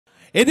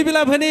यति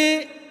बेला भने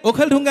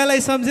ओखलढुङ्गालाई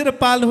सम्झेर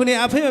पाल्नुहुने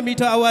आफैमा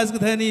मिठो आवाजको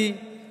धनी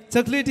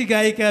चकलेटी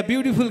गायिका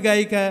ब्युटिफुल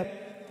गायिका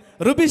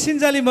रुपी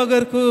सिन्जाली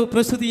मगरको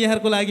प्रस्तुति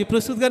यहाँहरूको लागि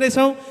प्रस्तुत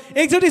गर्नेछौँ।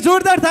 एकचोटि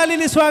जोरदार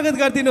तालीले स्वागत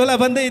गरिदिनु होला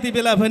भन्दै यति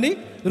बेला भने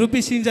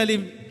रुपी सिन्जाली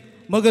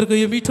मगरको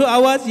यो मिठो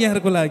आवाज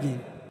यहाँहरूको लागि।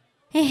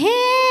 हे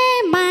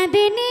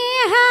मादनी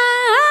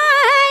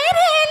हाय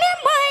रेले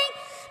मै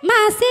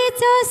मासे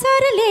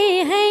चोसरले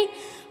है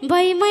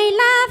बै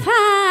मैला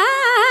फा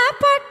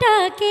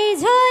पटके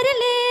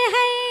झोरले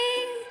है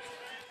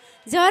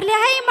झोरले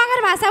है मगर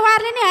भाषा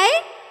वार्ने नि है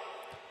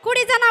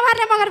कुडी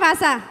जनावरले मगर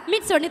भाषा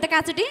मिट छोड्ने त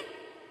काचुटी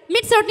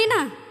मिट छोड्ने न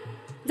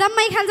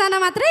जम्मै खाल जान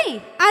मात्रै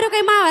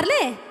अरूकै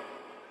माहरुले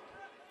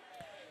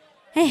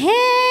हे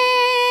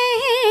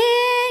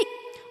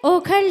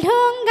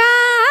ओखलढुङ्गा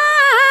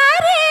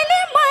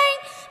रेले मै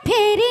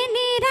फेरि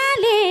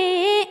निराले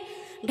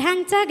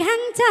घाङ्चा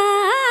घाङ्चा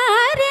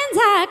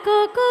रेन्जाको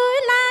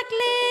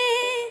कुलाकले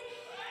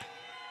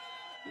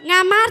गा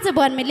मार्छ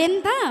भन्मेले नि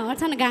त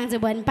अर्थन गाङ्छ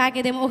भन्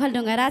पाकेदेम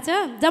ओखलढुङ्गा राछ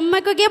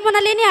जम्मैको गेम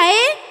बनाले नि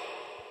है।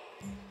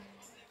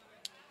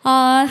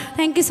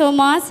 Thank you so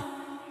much.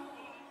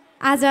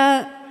 आज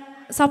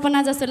सपना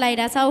जस्तो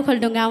लागिरहेछ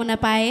ओखलढुङ्गा आउन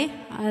पाएँ।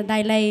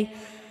 दाइलाई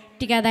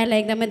टिका दाइलाई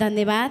एकदमै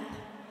धन्यवाद।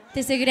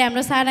 त्यसै गरी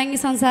हाम्रो सारङ्गी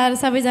संसार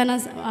सबैजना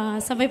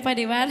सबै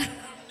परिवार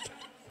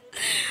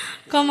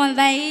कमल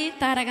दाई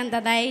ताराकान्त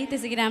दाई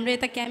त्यसै गरी हाम्रो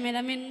यता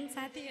क्यामेराम्यान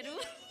साथीहरू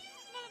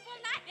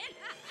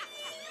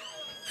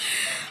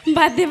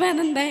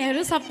वाद्यवादन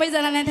दाईहरू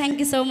सबैजनालाई थ्याङ्क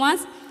यू सो मच।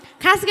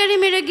 खास गरी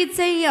मेरो गीत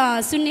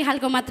चाहिँ सुन्ने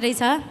खालको मात्रै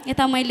छ।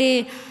 यता मैले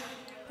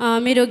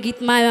मेरो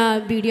गीतमा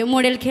भिडियो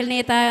मोडेल खेल्ने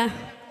यता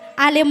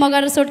आले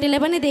मगर सोटीले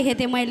पनि देखेको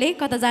थिएँ मैले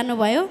कता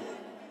जानुभयो।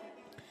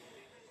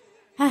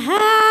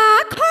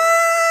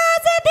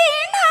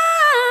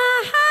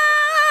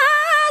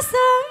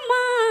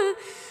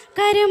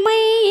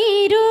 कर्मै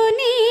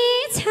रुनी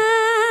छ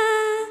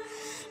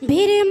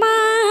भिरमा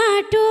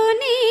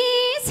टुनी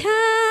छ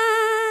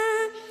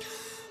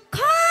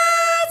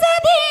खोज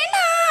दिन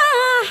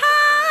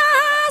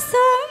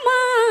हाँसोमा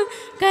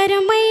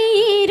कर्मै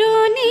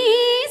रुनी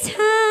छ।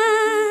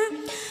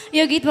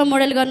 यो गीतमा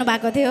मोडल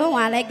गर्नुभएको थियो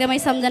उहाँलाई एकदमै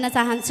सम्झन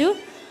चाहन्छु।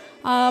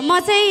 म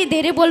चाहिँ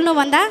धेरै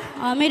बोल्नुभन्दा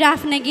मेरो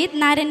आफ्नै गीत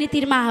नारायणी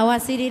तिरमा हावा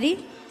सिरिरी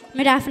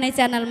मेरो आफ्नै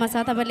च्यानलमा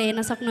छ तपाईँले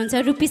हेर्न सक्नुहुन्छ।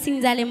 रुपी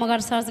सिन्जाली मगर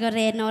सर्च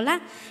गरेर हेर्नु होला।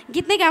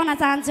 गीत नै गाउन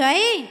चाहन्छु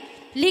है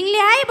लिङले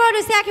है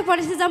बरु स्याके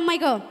परेपछि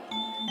जम्मैको।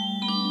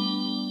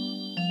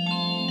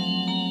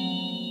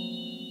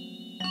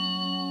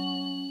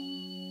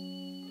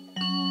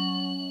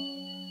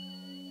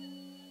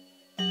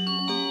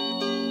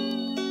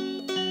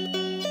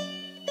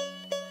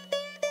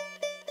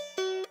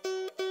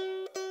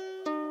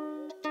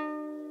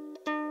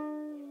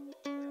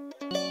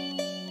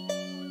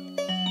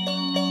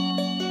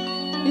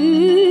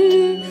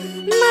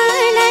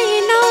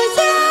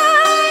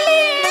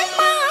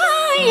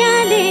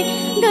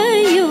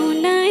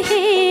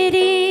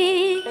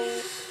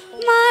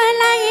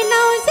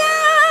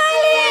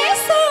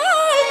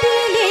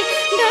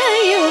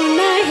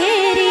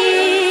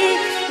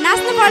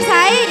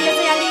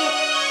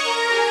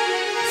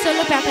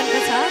 सोलो प्याटर्नको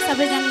छ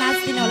सबैजना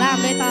नाच्दिनु होला।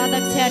 हाम्रो यता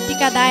अध्यक्ष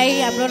टिका दाई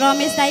हाम्रो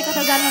रमेश दाई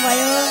कता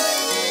जानुभयो।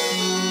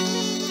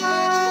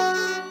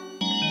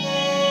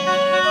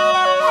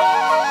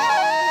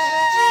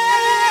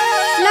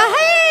 ल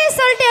है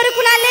सोल्टेहरू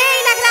कुलाले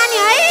लाग्लानी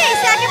है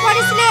स्याके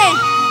पडिसले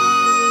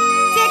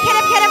सेखेर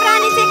फेरेब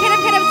रानी सेखेर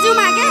फेरेब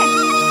जुमा के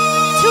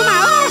छुमा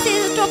हो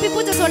टोपी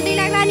पुजो सोल्टी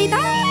लाग्लानी त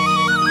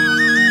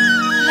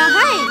ल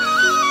है।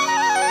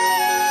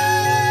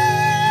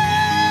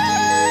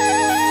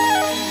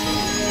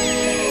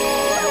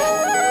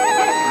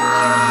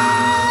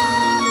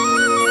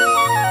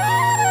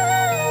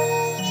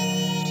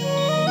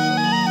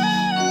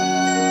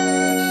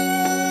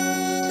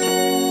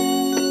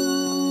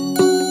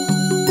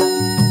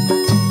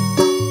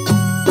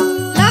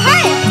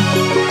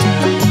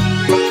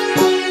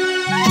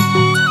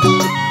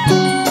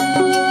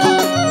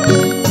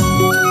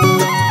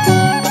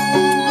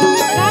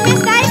 रमेश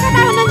दाई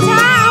कता हुनुहुन्छ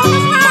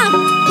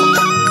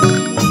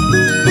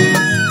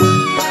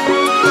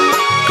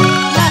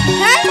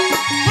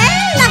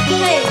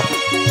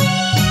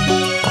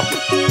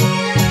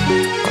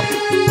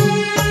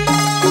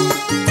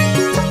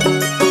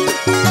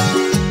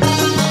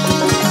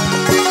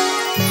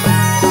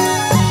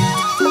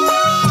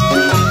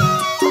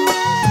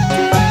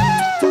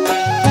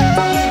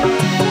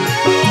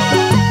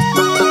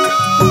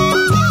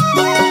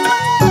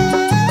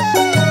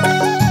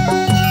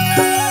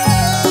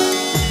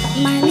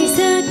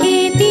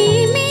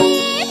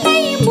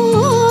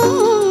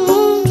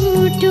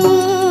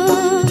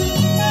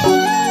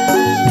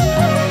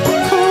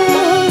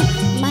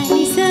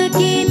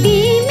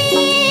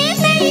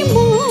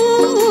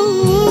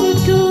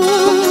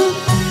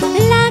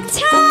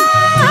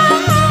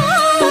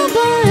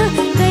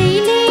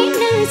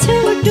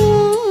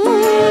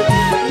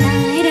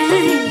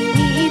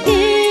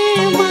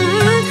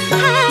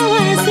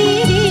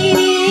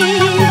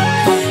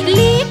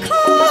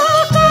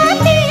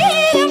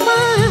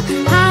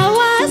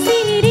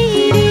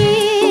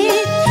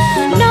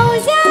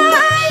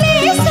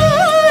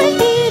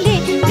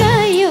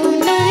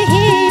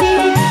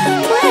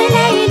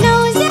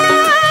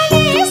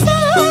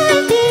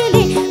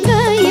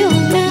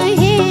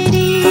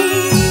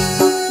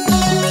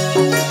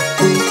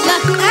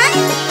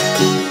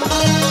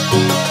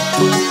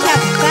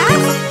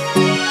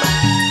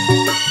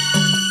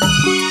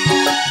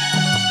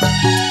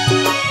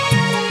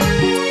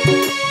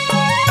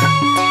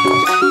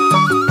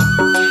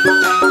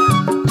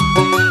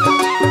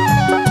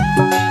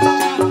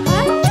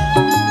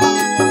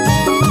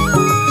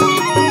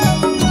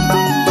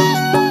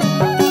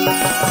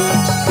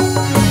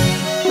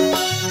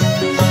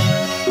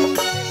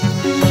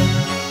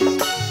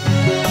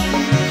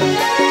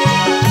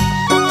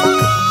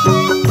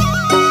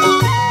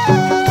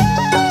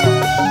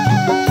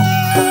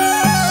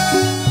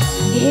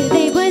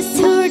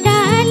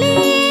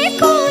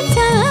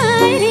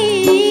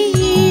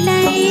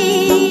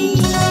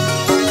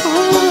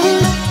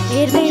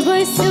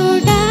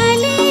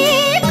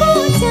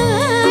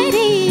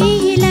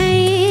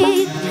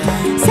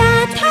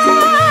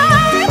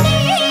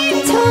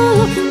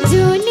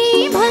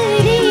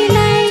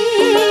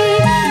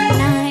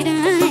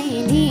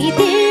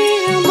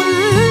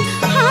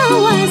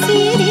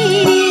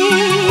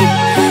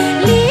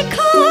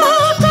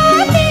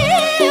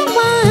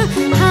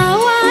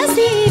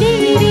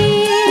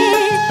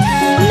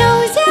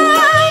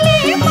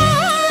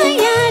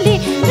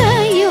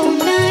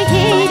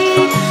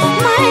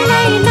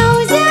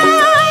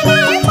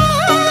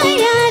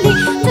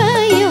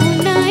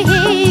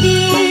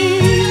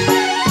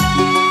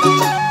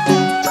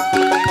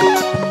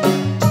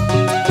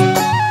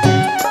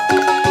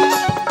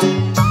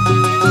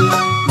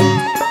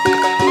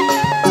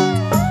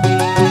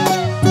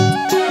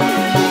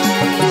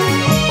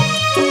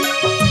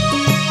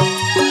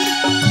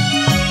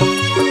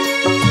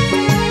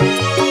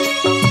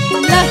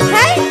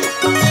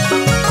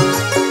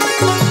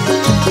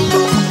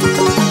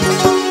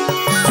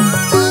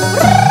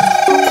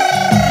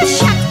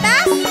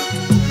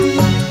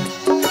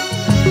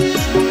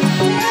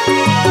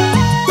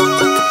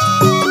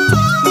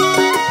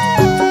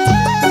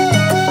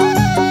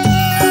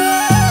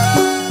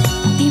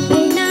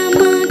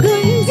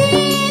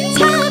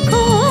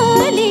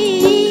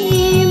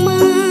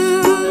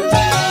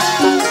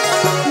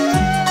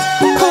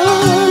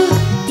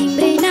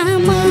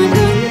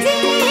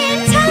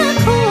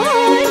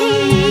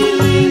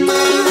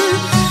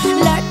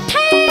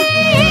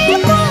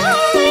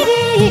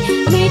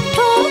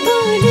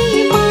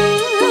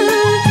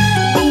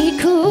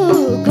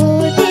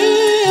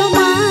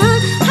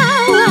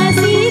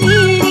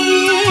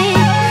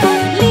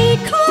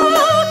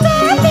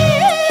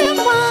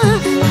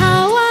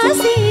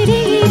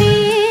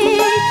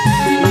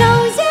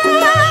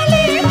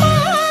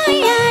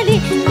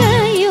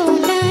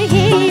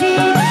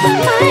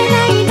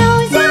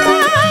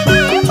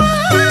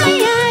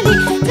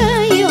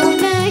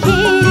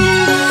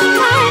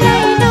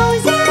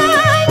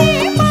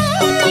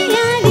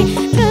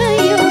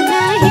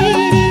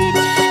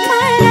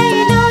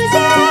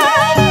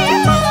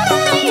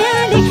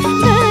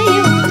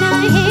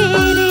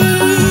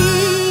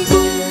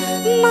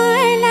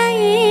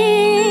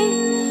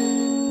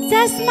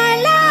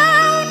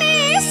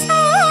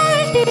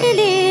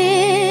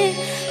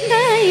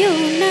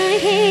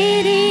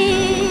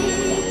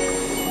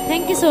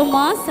सो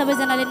मच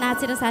सबैजनाले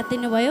नाचेर साथ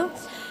दिनुभयो।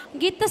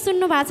 गीत त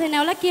सुन्नु भएको छैन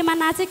होला, केमा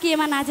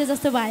नाचे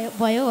जस्तो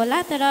भयो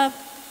होला, तर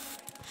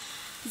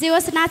जे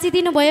होस्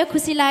नाचिदिनु भयो,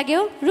 खुसी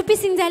लाग्यो। रुपी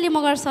सिङ्जाली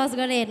मगर सर्च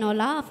गरेर हेर्नु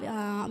होला,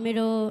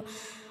 मेरो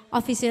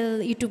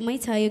अफिसियल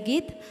युट्युबमै छ यो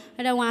गीत।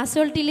 र उहाँ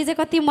सोल्टीले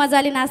चाहिँ कति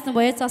मजाले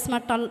नाच्नुभयो, चस्मा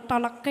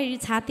टलक्कै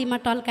छातीमा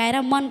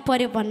टल्काएर मन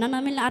पर्यो भन्न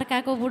नमिल्ने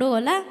अर्काको बुढो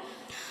होला।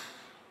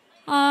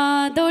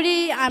 दौडी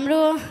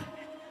हाम्रो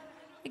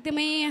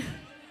एकदमै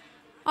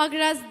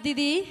अग्रज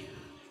दिदी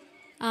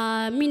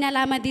मिना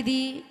लामा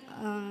दिदी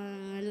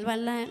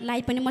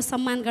लाई पनि म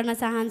सम्मान गर्न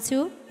चाहन्छु।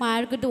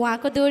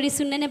 उहाँको दौडी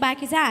सुन्ने नै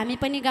बाँकी छ, हामी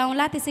पनि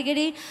गाउँला। त्यसै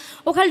गरी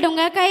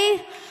ओखलढुङ्गाकै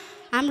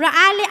हाम्रो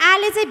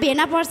आले चाहिँ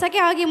भेना पर्छ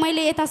क्या। अघि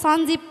मैले यता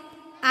सञ्जीव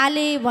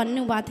आले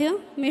भन्नुभएको थियो,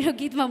 मेरो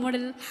गीतमा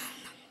मोडल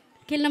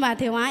खेल्नु भएको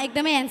थियो। उहाँ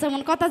एकदमै ह्यान्डसम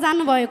हुन्, कता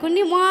जानुभएको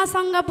नि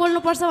मसँग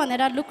बोल्नुपर्छ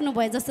भनेर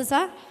लुक्नुभयो जस्तो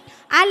छ।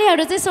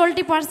 आलेहरू चाहिँ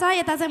सोल्टी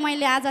पर्छ, यता चाहिँ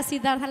मैले आज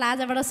सिद्धार्थलाई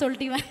आजबाट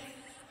सोल्टीमा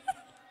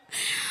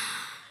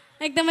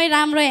एकदमै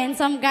राम्रो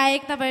ह्यान्डसम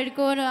गायक,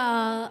 तपाईँहरूको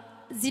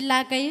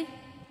जिल्लाकै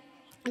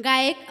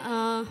गायक।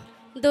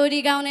 दोहोरी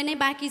गाउने नै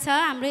बाँकी छ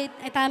हाम्रो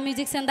यता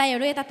म्युजिसियन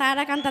दाईहरू। यता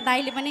ताराकान्त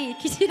दाईले पनि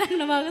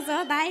खिचिराख्नु भएको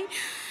छ दाई।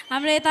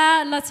 हाम्रो यता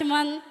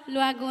लक्ष्मण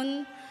लुवागुन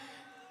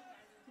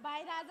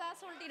भाइ राजा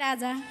सोल्टी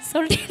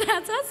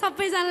राजा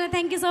सबैजनालाई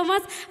थ्याङ्क यू सो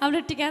मच। हाम्रो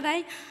टिका दाई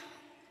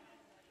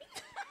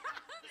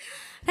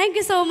थ्याङ्क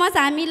यू सो मच।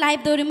 हामी लाइभ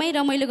दोहोरीमै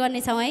रमाइलो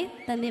गर्नेछौँ है।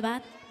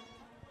 धन्यवाद।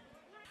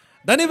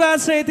 धन्यवाद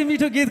छ यति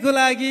मिठो गीतको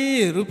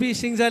लागि, रुपी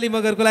सिङ्जाली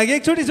मगरको लागि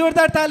एकचोटि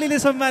जोरदार तालीले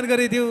सम्मान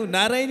गरिदिउँ।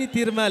 नारायणी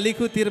तीरमा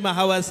लिखु तीरमा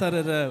हावा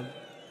सरेर